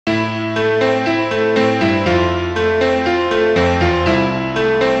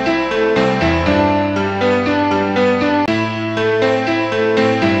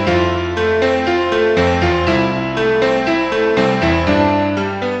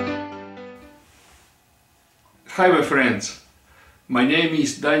Hi my friends, my name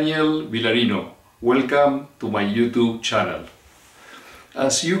is Daniel Villarino. Welcome to my YouTube channel.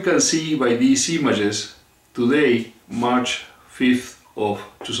 As you can see by these images, today, March 5th of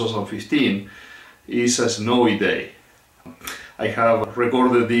 2015, is a snowy day. I have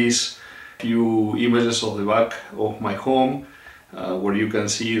recorded these few images of the back of my home where you can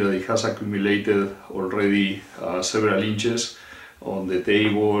see that it has accumulated already several inches on the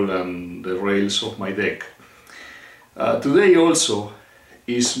table and the rails of my deck. Today also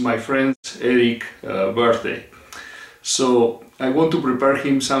is my friend Eric's birthday, so I want to prepare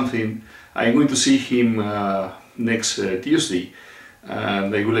him something. I'm going to see him next Tuesday,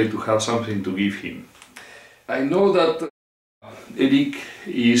 and I would like to have something to give him. I know that Eric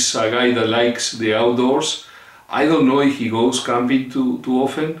is a guy that likes the outdoors. I don't know if he goes camping too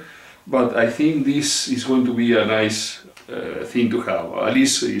often, but I think this is going to be a nice thing to have. At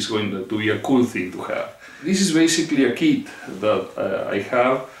least it's going to be a cool thing to have. This is basically a kit that I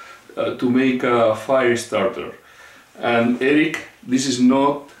have to make a fire starter. And Eric, this is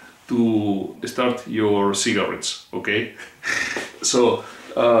not to start your cigarettes, okay? So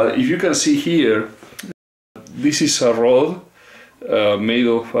if you can see here, this is a rod made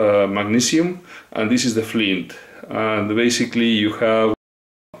of magnesium, and this is the flint. And basically you have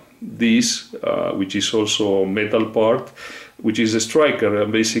this, which is also a metal part, which is a striker,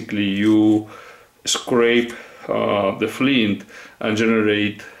 and basically you scrape the flint and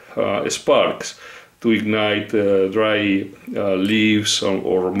generate sparks to ignite dry leaves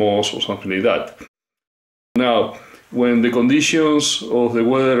or moss or something like that. Now, when the conditions of the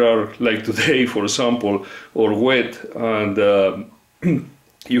weather are like today, for example, or wet, and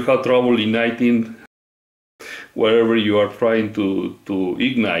you have trouble igniting wherever you are trying to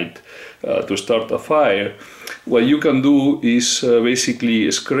ignite to start a fire, what you can do is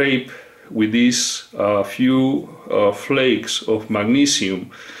basically scrape with these few flakes of magnesium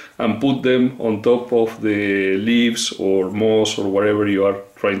and put them on top of the leaves or moss or whatever you are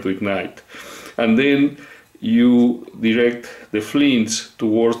trying to ignite. And then you direct the flints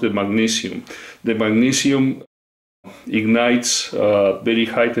towards the magnesium. The magnesium ignites very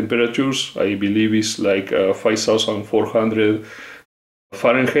high temperatures. I believe it's like 5,400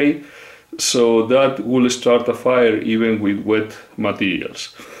 Fahrenheit. So that will start a fire even with wet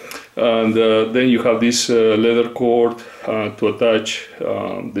materials. And then you have this leather cord to attach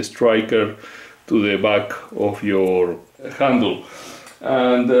the striker to the back of your handle.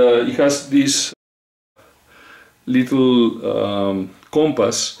 And it has this little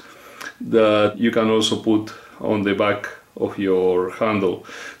compass that you can also put on the back of your handle.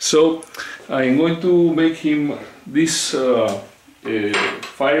 So I'm going to make him this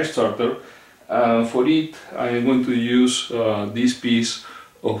fire starter, and for it I'm going to use this piece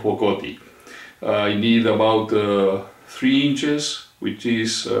of bocote. I need about 3 inches, which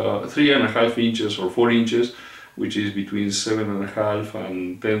is 3.5 inches or 4 inches, which is between 7.5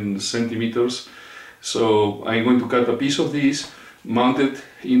 and 10 centimeters. So I'm going to cut a piece of this, mount it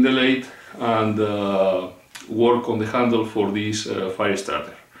in the lathe, and work on the handle for this fire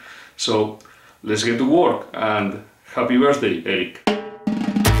starter. So let's get to work, and happy birthday, Eric!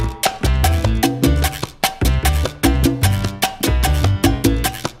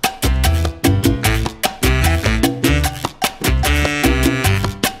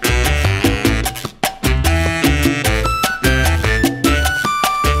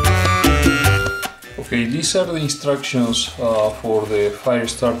 Okay, these are the instructions for the fire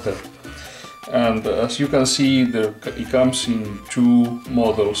starter. And as you can see, it comes in 2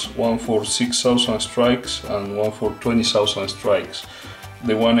 models, one for 6,000 strikes and one for 20,000 strikes.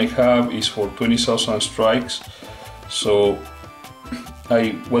 The one I have is for 20,000 strikes. So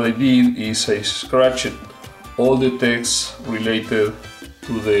what I did is I scratched all the text related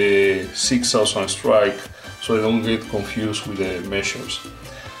to the 6,000 strike, so I don't get confused with the measures.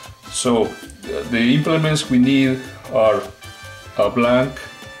 So the implements we need are a blank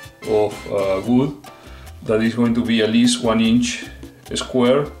of wood that is going to be at least 1 inch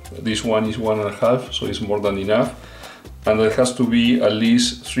square. This one is 1.5, so it's more than enough, and it has to be at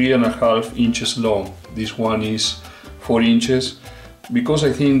least 3.5 inches long. This one is 4 inches, because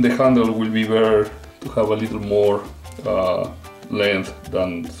I think the handle will be better to have a little more length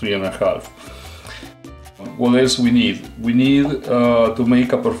than 3.5. What else we need? We need to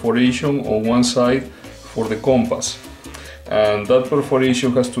make a perforation on one side for the compass, and that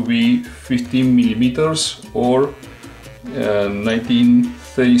perforation has to be 15 millimeters or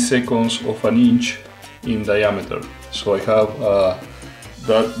 19/32 of an inch in diameter. So I have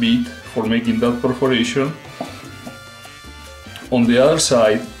that bit for making that perforation. On the other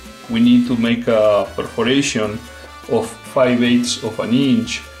side we need to make a perforation of 5/8 of an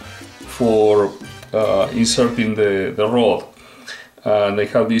inch for inserting the rod. And I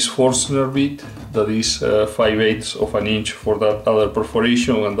have this Forstner bit that is 5/8 of an inch for that other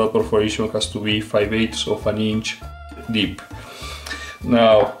perforation, and that perforation has to be 5/8 of an inch deep.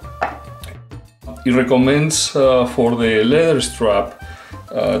 Now, it recommends for the leather strap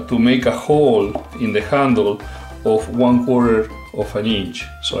to make a hole in the handle of 1/4 of an inch.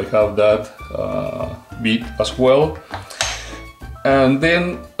 So I have that bit as well. And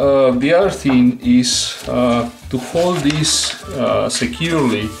then the other thing is to hold this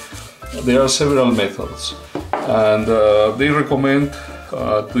securely. There are several methods, and they recommend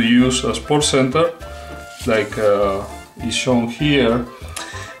to use a sport center like is shown here.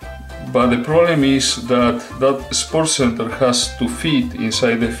 But the problem is that that sport center has to fit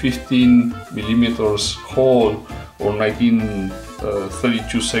inside the 15 millimeters hole or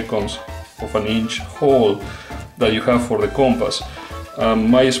 1932 seconds of an inch hole that you have for the compass.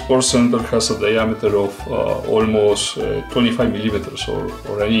 My sport center has a diameter of almost 25 millimeters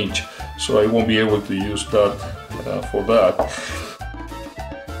or an inch, so I won't be able to use that for that.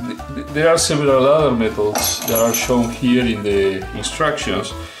 There are several other methods that are shown here in the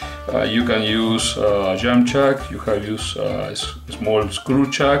instructions. You can use a jam chuck, you can use a small screw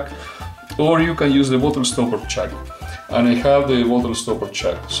chuck, or you can use the bottle stopper chuck. And I have the bottle stopper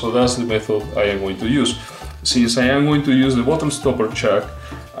chuck, so that's the method I am going to use. Since I am going to use the bottle stopper chuck,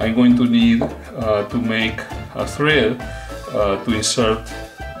 I'm going to need to make a thread to insert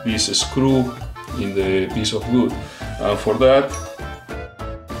this screw in the piece of wood. And for that,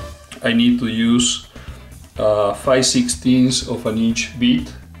 I need to use 5/16 of an inch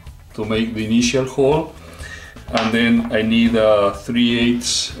bit to make the initial hole, and then I need a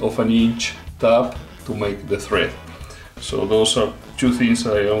 3/8 of an inch tab to make the thread. So those are two things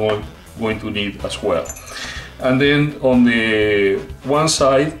I am going to need as well. And then on one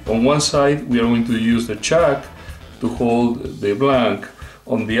side we are going to use the chuck to hold the blank.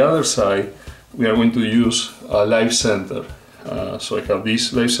 On the other side we are going to use a live center. So I have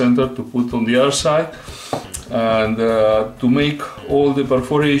this live center to put on the other side, and to make all the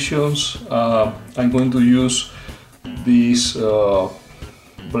perforations I'm going to use this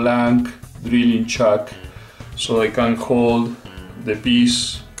blank drilling chuck, so I can hold the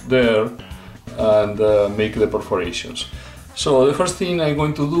piece there and make the perforations. So the first thing I'm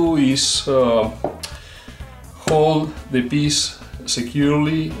going to do is hold the piece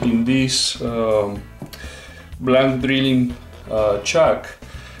securely in this blank drilling chuck,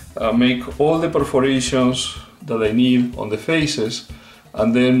 make all the perforations that I need on the faces,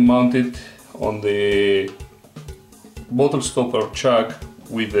 and then mount it on the bottle stopper chuck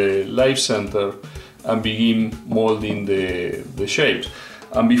with the live center and begin molding the shapes.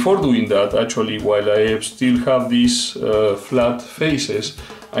 And before doing that, actually, while I still have these flat faces,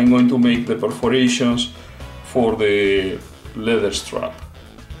 I'm going to make the perforations for the leather strap.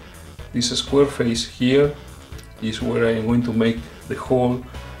 This square face here is where I'm going to make the hole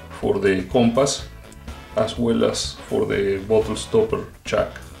for the compass, as well as for the bottle stopper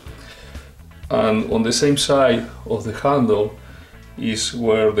chuck. And on the same side of the handle is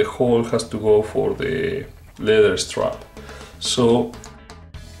where the hole has to go for the leather strap. So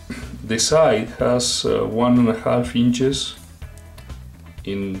the side has 1.5 inches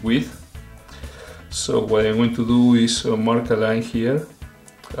in width. So what I'm going to do is mark a line here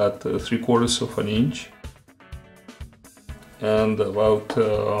at 3/4 of an inch, and about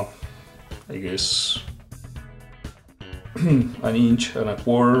I guess 1.25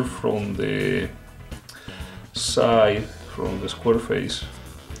 inches from the side, from the square face.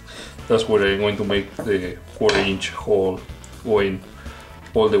 That's where I'm going to make the 1/4 inch hole going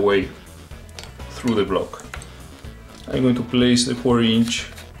all the way through the block. I'm going to place the 1/4 inch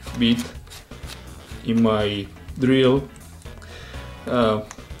bit in my drill.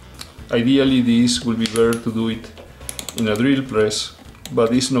 Ideally this will be better to do it in a drill press,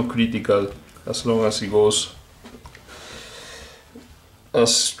 but it's not critical as long as it goes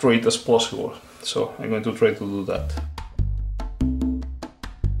as straight as possible. So I'm going to try to do that.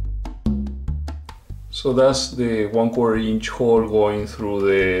 So that's the 1/4 inch hole going through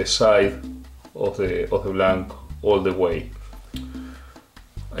the side of the blank all the way.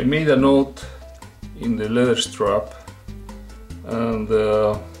 I made a note in the leather strap, and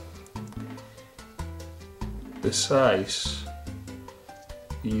the size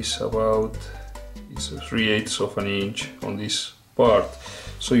is about 3/8 of an inch on this part.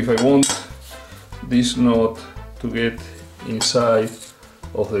 So if I want this knot to get inside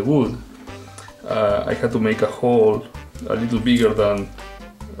of the wood, I had to make a hole a little bigger than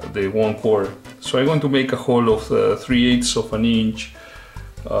the 1/4. So I'm going to make a hole of 3/8 of an inch,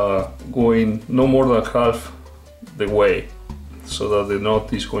 going no more than half the way, so that the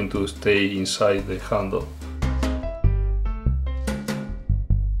knot is going to stay inside the handle.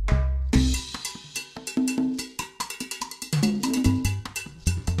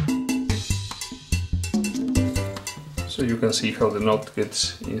 So you can see how the knot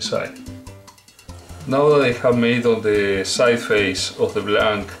gets inside. Now that I have made on the side face of the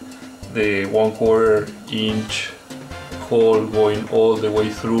blank the 1/4 inch hole going all the way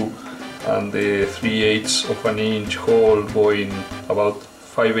through, and the 3/8 of an inch hole going about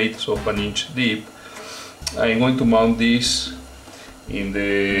 5/8 of an inch deep, I'm going to mount this in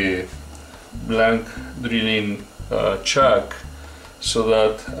the blank drilling chuck, so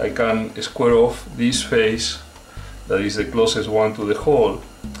that I can square off this face that is the closest one to the hole,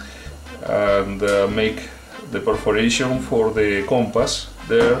 and make the perforation for the compass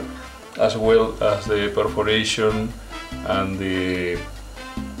there, as well as the perforation and the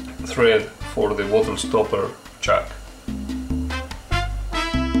thread for the bottle stopper chuck.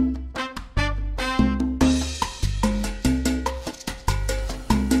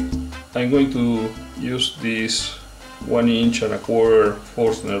 I'm going to use this 1 1/4 inch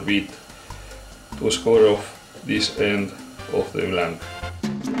Forstner bit to square off this end of the blank.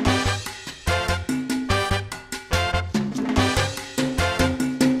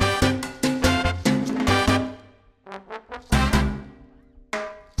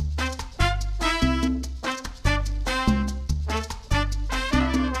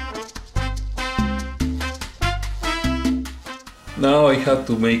 Now I have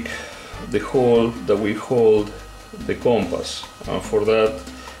to make the hole that will hold the compass, and for that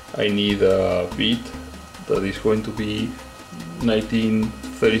I need a bit that is going to be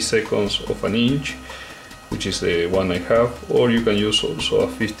 19/32 of an inch, which is the one I have, or you can use also a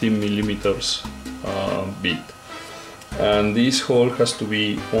 15 millimeters bit. And this hole has to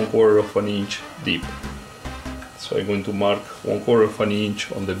be 1/4 of an inch deep. So I'm going to mark 1/4 of an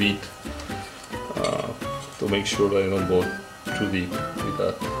inch on the bit to make sure that I don't go too deep with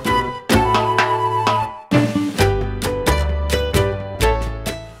that.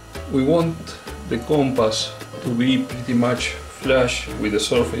 We want the compass to be pretty much flush with the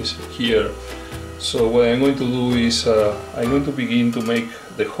surface here. So what I'm going to do is I'm going to begin to make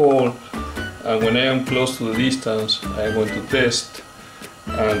the hole, and when I am close to the distance I'm going to test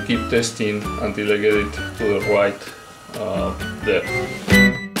and keep testing until I get it to the right depth.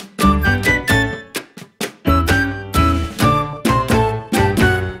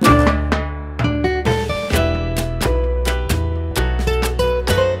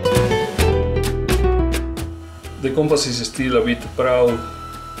 The compass is still a bit proud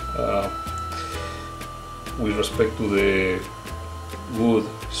with respect to the wood,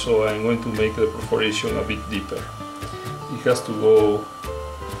 so I'm going to make the perforation a bit deeper. It has to go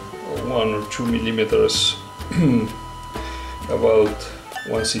 1 or 2 millimeters, about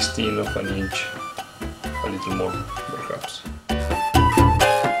 1/16 of an inch, a little more perhaps.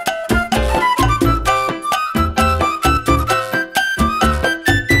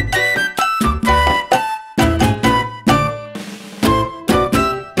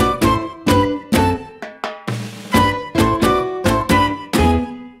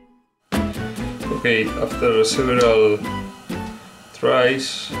 Okay, after several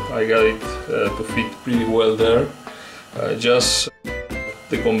tries I got it to fit pretty well there. Just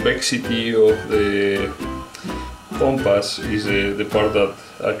the convexity of the compass is the part that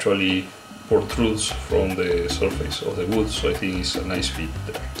actually protrudes from the surface of the wood, so I think it's a nice fit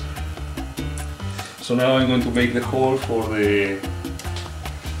there. So now I'm going to make the hole for the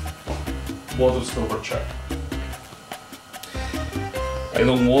bottle stopper chuck. I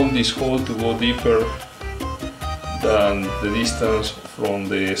don't want this hole to go deeper than the distance from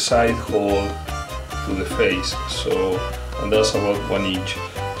the side hole to the face, so, and that's about 1 inch.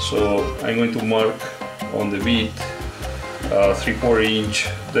 So I'm going to mark on the bit 3/4 inch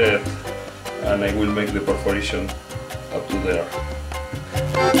depth, and I will make the perforation up to there.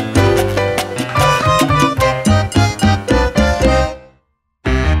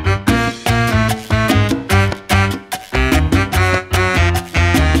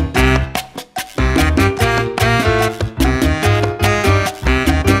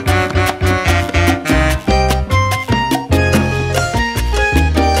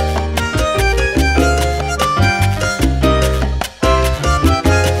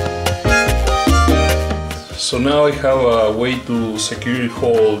 So now I have a way to securely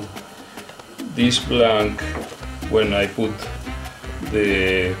hold this blank when I put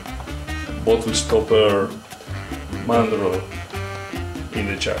the bottle stopper mandrel in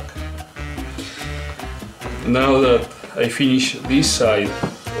the chuck. Now that I finish this side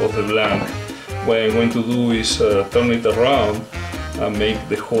of the blank, what I'm going to do is turn it around and make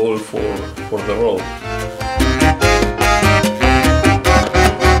the hole for the roll.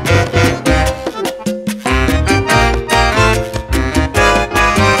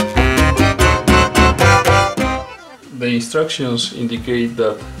 The instructions indicate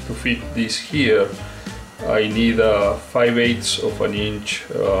that to fit this here, I need a 5/8 of an inch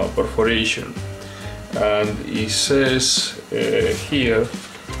perforation, and it says here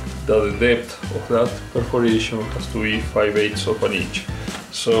that the depth of that perforation has to be 5/8 of an inch.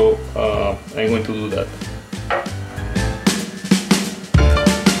 So I'm going to do that.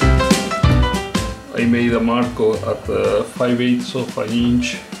 I made a mark at 5/8 of an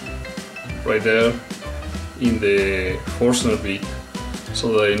inch right there in the Forstner bit, so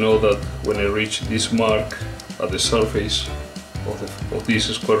that I know that when I reach this mark at the surface of this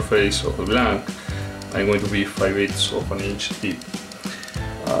square face of the blank, I'm going to be 5/8 of an inch deep.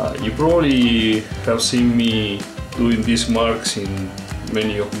 You probably have seen me doing these marks in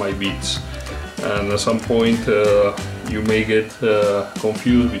many of my bits, and at some point you may get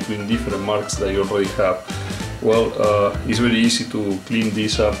confused between different marks that you already have. Well, it's very easy to clean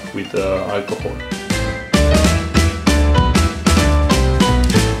this up with alcohol.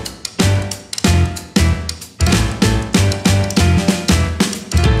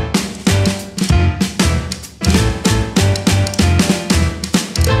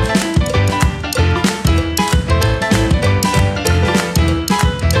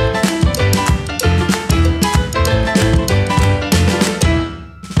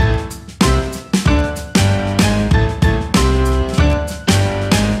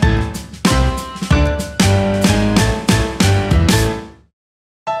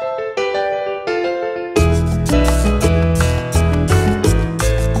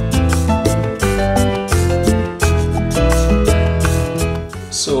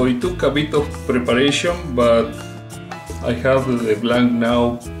 So it took a bit of preparation, but I have the blank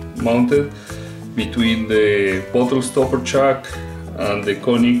now mounted between the bottle stopper chuck and the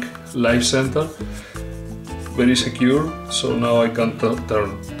conic life center. Very secure, so now I can turn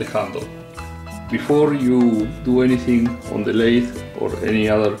the handle. Before you do anything on the lathe or any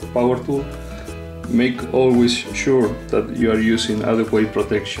other power tool, make always sure that you are using adequate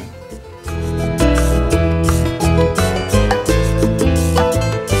protection.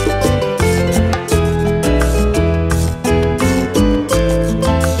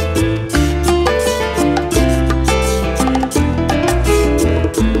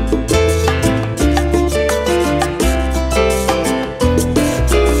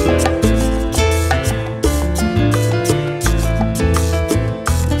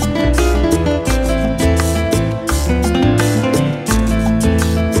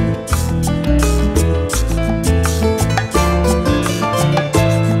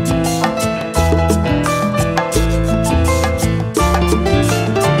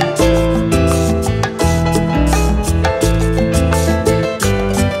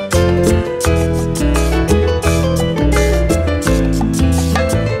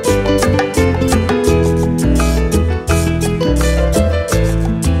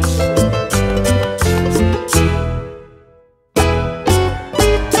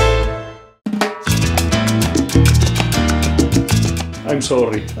 I'm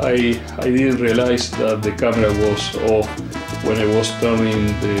sorry, I didn't realize that the camera was off when I was turning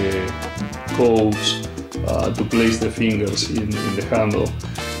the codes to place the fingers in the handle.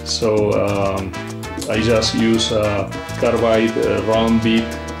 So I just use a carbide round bit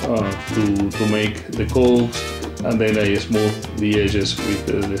to make the codes, and then I smooth the edges with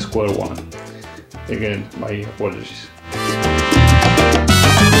the square one. Again, my apologies.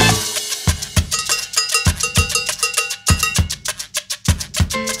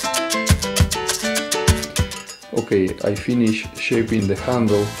 Okay, I finished shaping the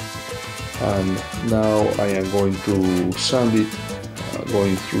handle, and now I am going to sand it,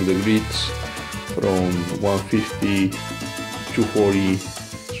 going through the grits from 150, 240,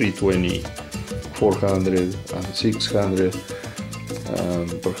 320, 400 and 600, and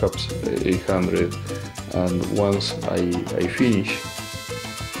perhaps 800. And once I finish,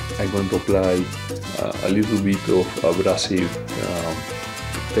 I'm going to apply a little bit of abrasive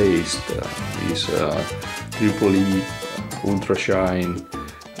paste. Is Triple E, Ultra Shine,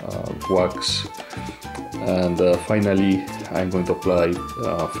 wax, and finally I'm going to apply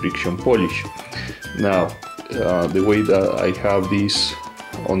friction polish. Now the way that I have this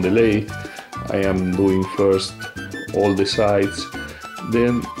on the lathe, I am doing first all the sides,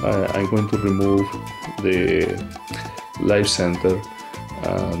 then I'm going to remove the life center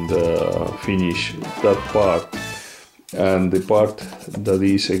and finish that part. And the part that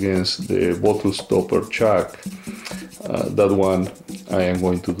is against the bottle stopper chuck, that one I am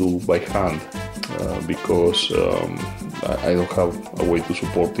going to do by hand because I don't have a way to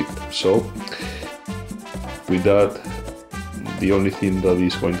support it. So with that, the only thing that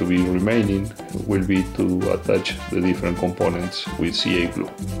is going to be remaining will be to attach the different components with CA glue.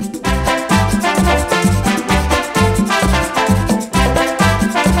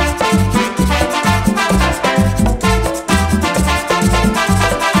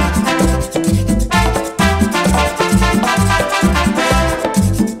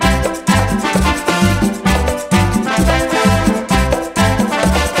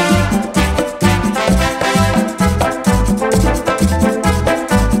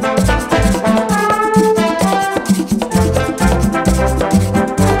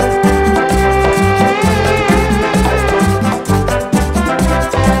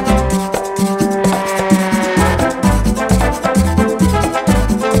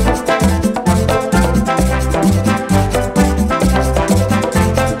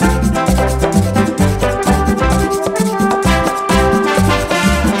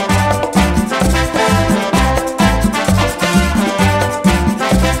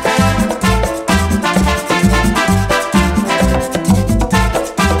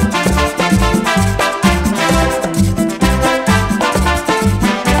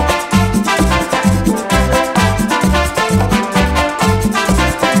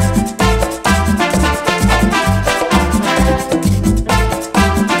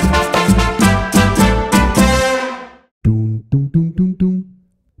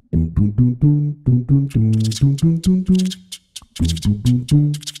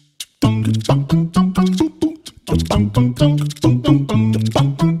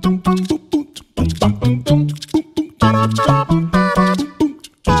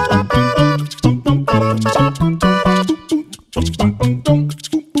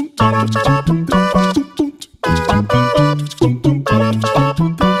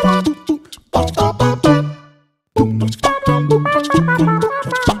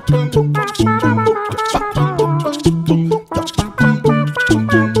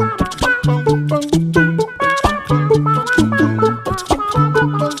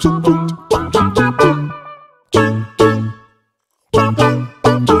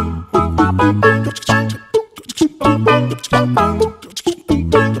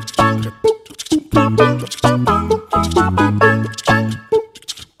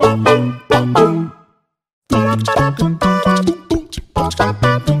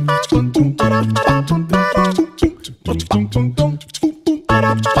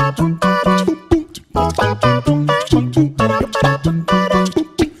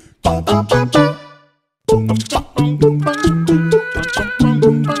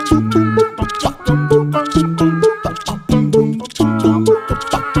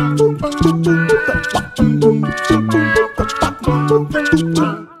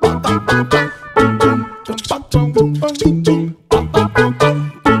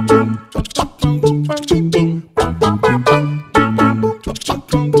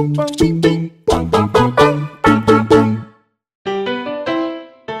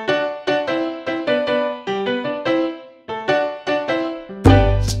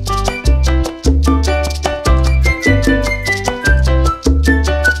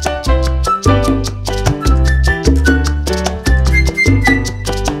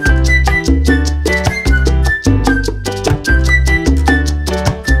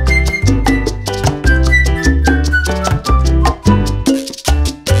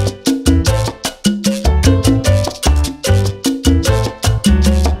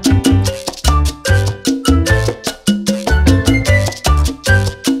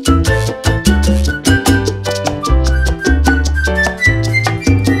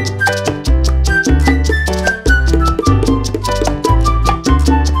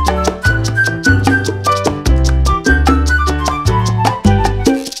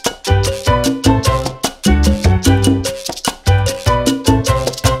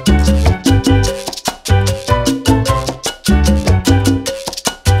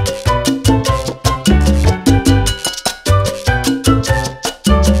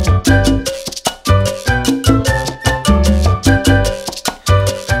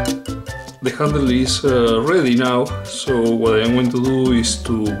 The handle is ready now, so what I am going to do is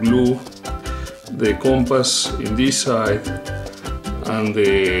to glue the compass in this side and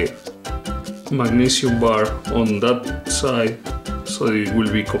the magnesium bar on that side so it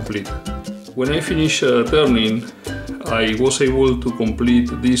will be complete. When I finish turning, I was able to complete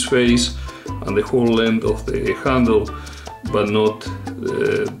this face and the whole length of the handle, but not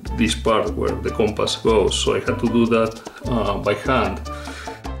this part where the compass goes, so I had to do that by hand.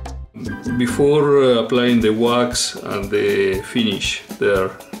 Before applying the wax and the finish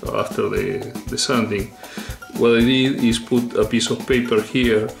there after the sanding, what I did is put a piece of paper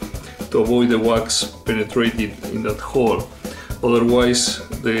here to avoid the wax penetrating in that hole. Otherwise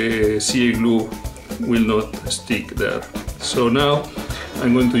the CA glue will not stick there. So now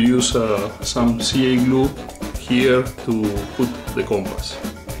I'm going to use some CA glue here to put the compass.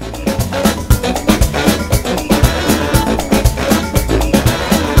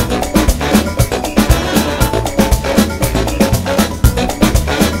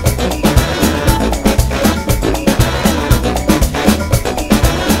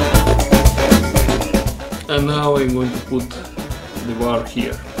 And now I'm going to put the bar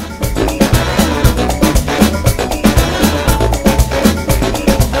here.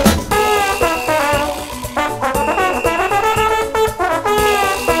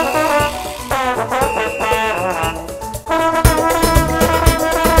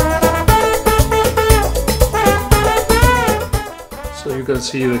 So you can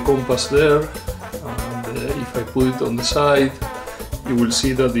see the compass there, and if I put it on the side, you will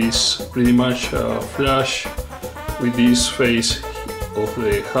see that it's pretty much flush with this face of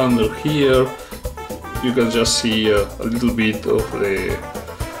the handle here. You can just see a little bit of the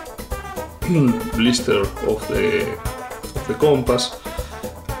blister of the compass,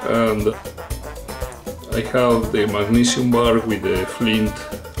 and I have the magnesium bar with the flint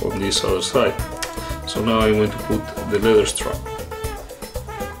on this other side. So now I'm going to put the leather strap.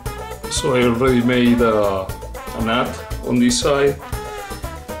 So I already made a nut on this side.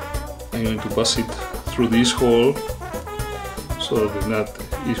 I'm going to pass it through this hole so the nut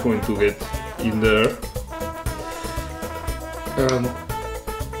is going to get in there, and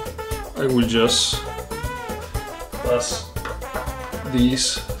I will just pass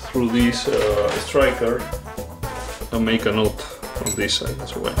this through this striker and make a knot on this side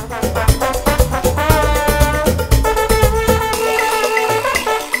as well.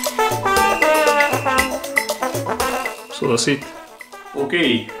 So that's it.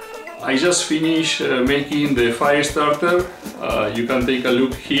 Okay. I just finished making the fire starter. You can take a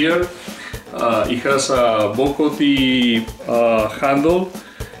look here. It has a Bocote handle.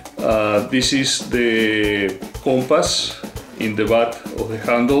 This is the compass in the butt of the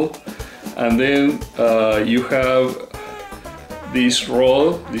handle, and then you have this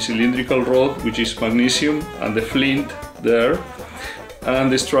rod, this cylindrical rod, which is magnesium, and the flint there,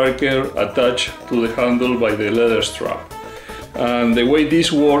 and the striker attached to the handle by the leather strap. And the way this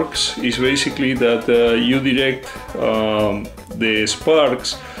works is basically that you direct the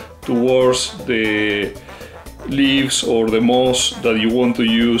sparks towards the leaves or the moss that you want to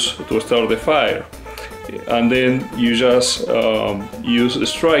use to start the fire, and then you just use the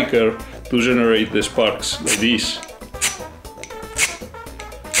striker to generate the sparks like this.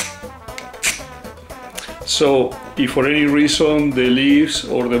 So if for any reason the leaves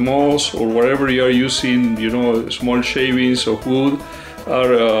or the moss or whatever you are using, you know, small shavings of wood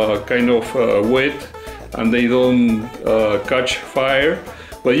are kind of wet and they don't catch fire,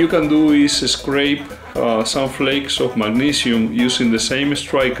 what you can do is scrape some flakes of magnesium using the same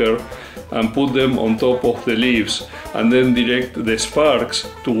striker and put them on top of the leaves, and then direct the sparks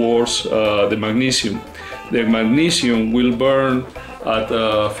towards the magnesium. The magnesium will burn at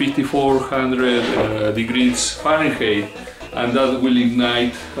 5400 degrees Fahrenheit, and that will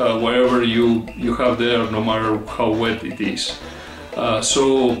ignite whatever you have there, no matter how wet it is.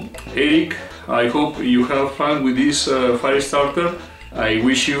 So Eric, I hope you have fun with this fire starter. I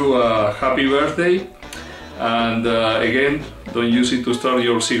wish you a happy birthday, and again, don't use it to start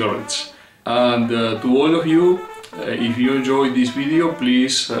your cigarettes. And to all of you, if you enjoyed this video,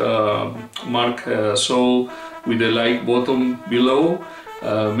 please mark so with the like button below,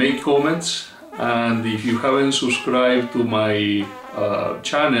 make comments, and if you haven't subscribed to my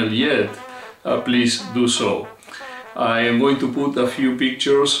channel yet, please do so. I am going to put a few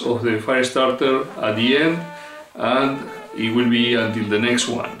pictures of the fire starter at the end, and it will be until the next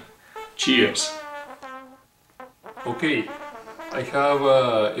one. Cheers! Okay, I have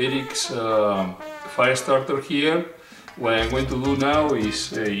Eric's fire starter here. What I'm going to do now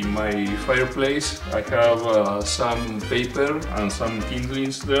is in my fireplace I have some paper and some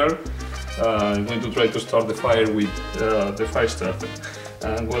kindlings there. I'm going to try to start the fire with the fire starter.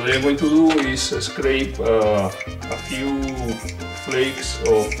 And what I'm going to do is scrape a few flakes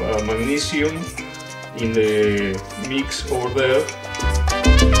of magnesium in the mix over there,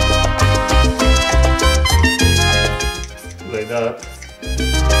 like that.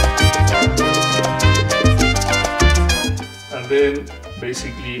 And then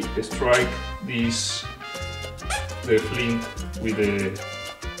basically strike the flint with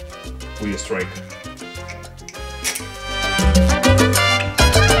the striker.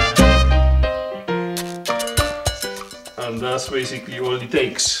 And that's basically all it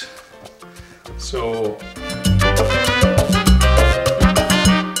takes. So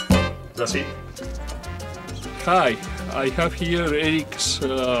that's it. Hi, I have here Eric's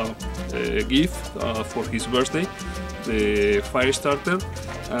gift for his birthday, the fire starter.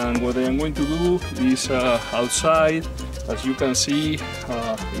 And what I am going to do is outside, as you can see,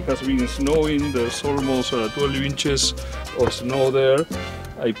 it has been snowing. There's almost 12 inches of snow there.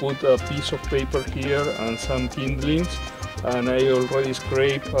 I put a piece of paper here and some kindlings, and I already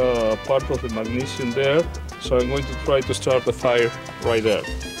scraped part of the magnesium there, so I'm going to try to start the fire right there.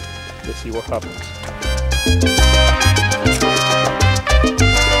 Let's see what happens.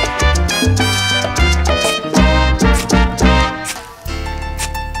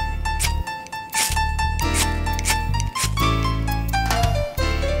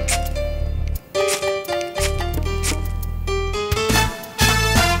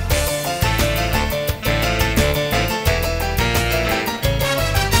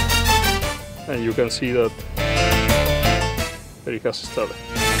 And you can see that it has started.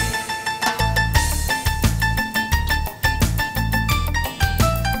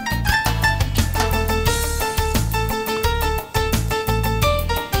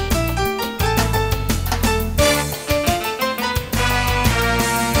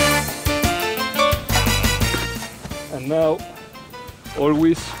 And now,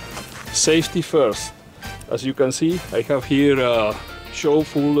 always safety first. As you can see, I have here a show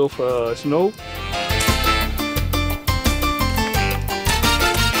full of snow.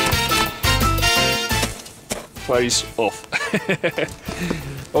 Fire is off.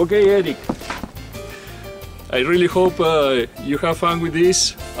 Okay, Eric. I really hope you have fun with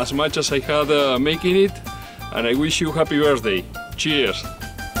this as much as I had making it, and I wish you happy birthday. Cheers.